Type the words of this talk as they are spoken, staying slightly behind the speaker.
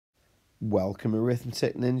Welcome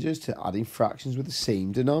arithmetic ninjas to adding fractions with the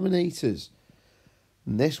same denominators.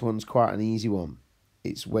 And this one's quite an easy one.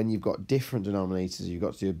 It's when you've got different denominators, you've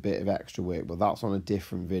got to do a bit of extra work, but that's on a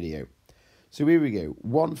different video. So here we go,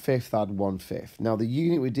 1/5 add 1/5. Now the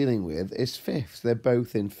unit we're dealing with is fifths, they're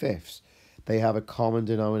both in fifths. They have a common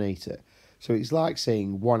denominator. So it's like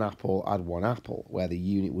saying 1 apple add 1 apple, where the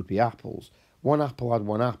unit would be apples. 1 apple add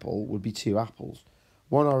 1 apple would be 2 apples.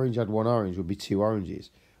 1 orange add 1 orange would be 2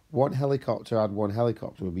 oranges. 1 helicopter add 1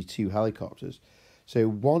 helicopter would be 2 helicopters. So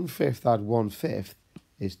 1/5 add 1/5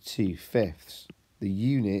 is 2/5. The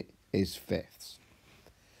unit is fifths.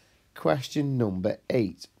 Question number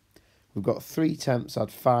 8. We've got 3/10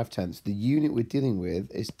 add 5/10. The unit we're dealing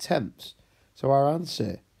with is tenths. So our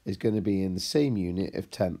answer is going to be in the same unit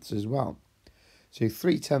of tenths as well. So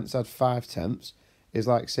 3/10 add 5/10 is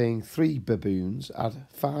like saying 3 baboons add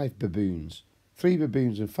 5 baboons. 3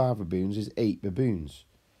 baboons and 5 baboons is 8 baboons.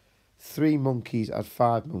 3 monkeys add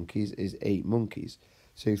 5 monkeys is 8 monkeys.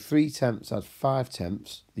 So 3/10 add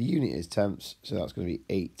 5/10, the unit is tenths, so that's going to be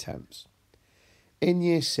 8/10. In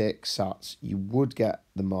year 6 SATs, you would get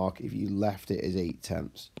the mark if you left it as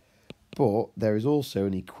 8/10. But there is also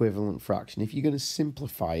an equivalent fraction. If you're going to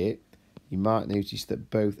simplify it, you might notice that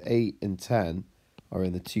both 8 and 10 are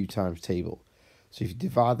in the 2 times table. So if you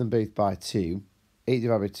divide them both by 2, 8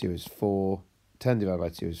 divided by 2 is 4, 10 divided by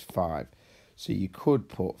 2 is 5. So you could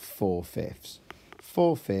put 4/5.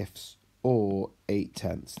 4/5 or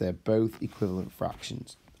 8/10. They're both equivalent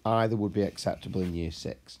fractions. Either would be acceptable in year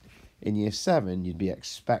 6. In year 7, you'd be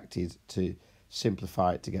expected to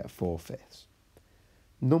simplify it to get 4/5.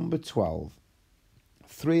 Number 12.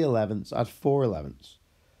 3/11 add 4/11.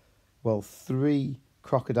 Well, 3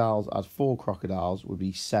 crocodiles add 4 crocodiles would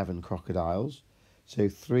be 7 crocodiles. So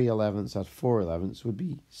 3/11 add 4/11 would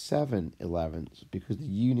be 7/11 because the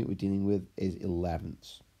unit we're dealing with is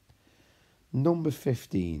 11ths. Number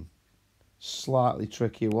 15, slightly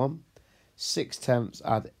trickier one. 6/10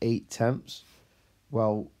 add 8/10.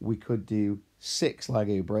 Well, we could do 6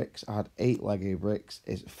 Lego bricks add 8 Lego bricks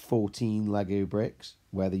is 14 Lego bricks,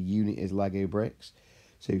 where the unit is Lego bricks.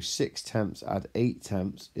 So 6/10 add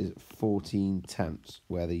 8/10 is 14/10,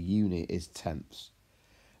 where the unit is tenths.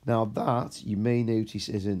 Now that, you may notice,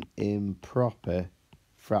 is an improper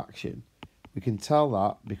fraction. We can tell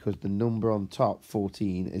that because the number on top,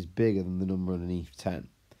 14, is bigger than the number underneath, 10.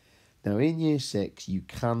 Now in year 6, you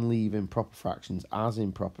can leave improper fractions as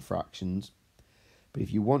improper fractions, but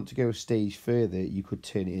if you want to go a stage further, you could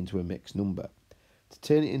turn it into a mixed number. To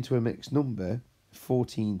turn it into a mixed number,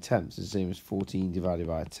 14/10 is the same as 14 divided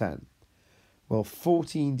by 10. Well,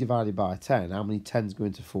 14 divided by 10, how many 10s go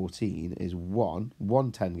into 14 is 1.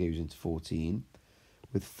 1 10 goes into 14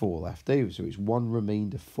 with 4 left over. So it's 1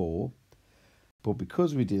 remainder 4. But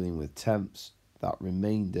because we're dealing with tenths, that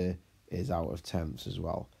remainder is out of tenths as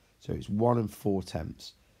well. So it's 1 and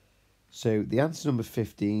 4/10. So the answer number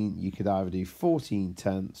 15, you could either do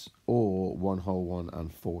 14/10 or 1 whole 1 and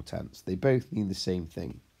 4/10. They both mean the same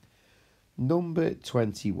thing. Number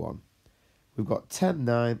 21. We've got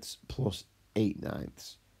 10/9 plus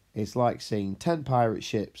 8/9. It's like saying 10 pirate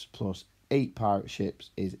ships plus 8 pirate ships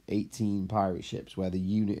is 18 pirate ships, where the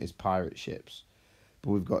unit is pirate ships.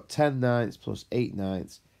 But we've got 10/9 plus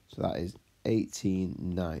 8/9, so that is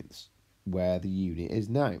 18/9, where the unit is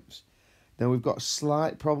ninths. Now we've got a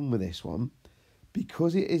slight problem with this one.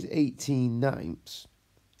 Because it is 18/9,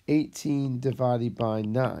 18 divided by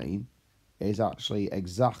 9 is actually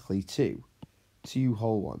exactly 2. 2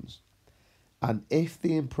 whole ones. And if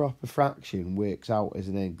the improper fraction works out as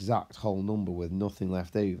an exact whole number with nothing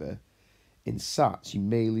left over, in SATs you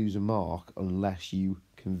may lose a mark unless you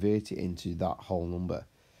convert it into that whole number.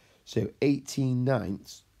 So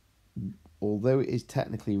 18/9, although it is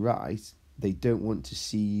technically right, they don't want to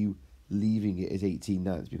see you leaving it as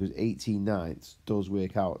 18/9 because 18/9 does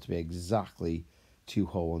work out to be exactly 2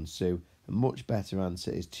 whole ones. So a much better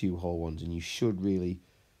answer is 2 whole ones, and you should really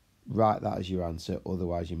write that as your answer,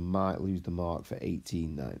 otherwise you might lose the mark for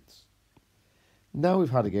 18/9. Now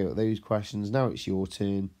we've had a go at those questions, now it's your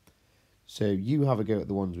turn. So you have a go at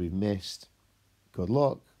the ones we've missed. Good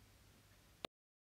luck.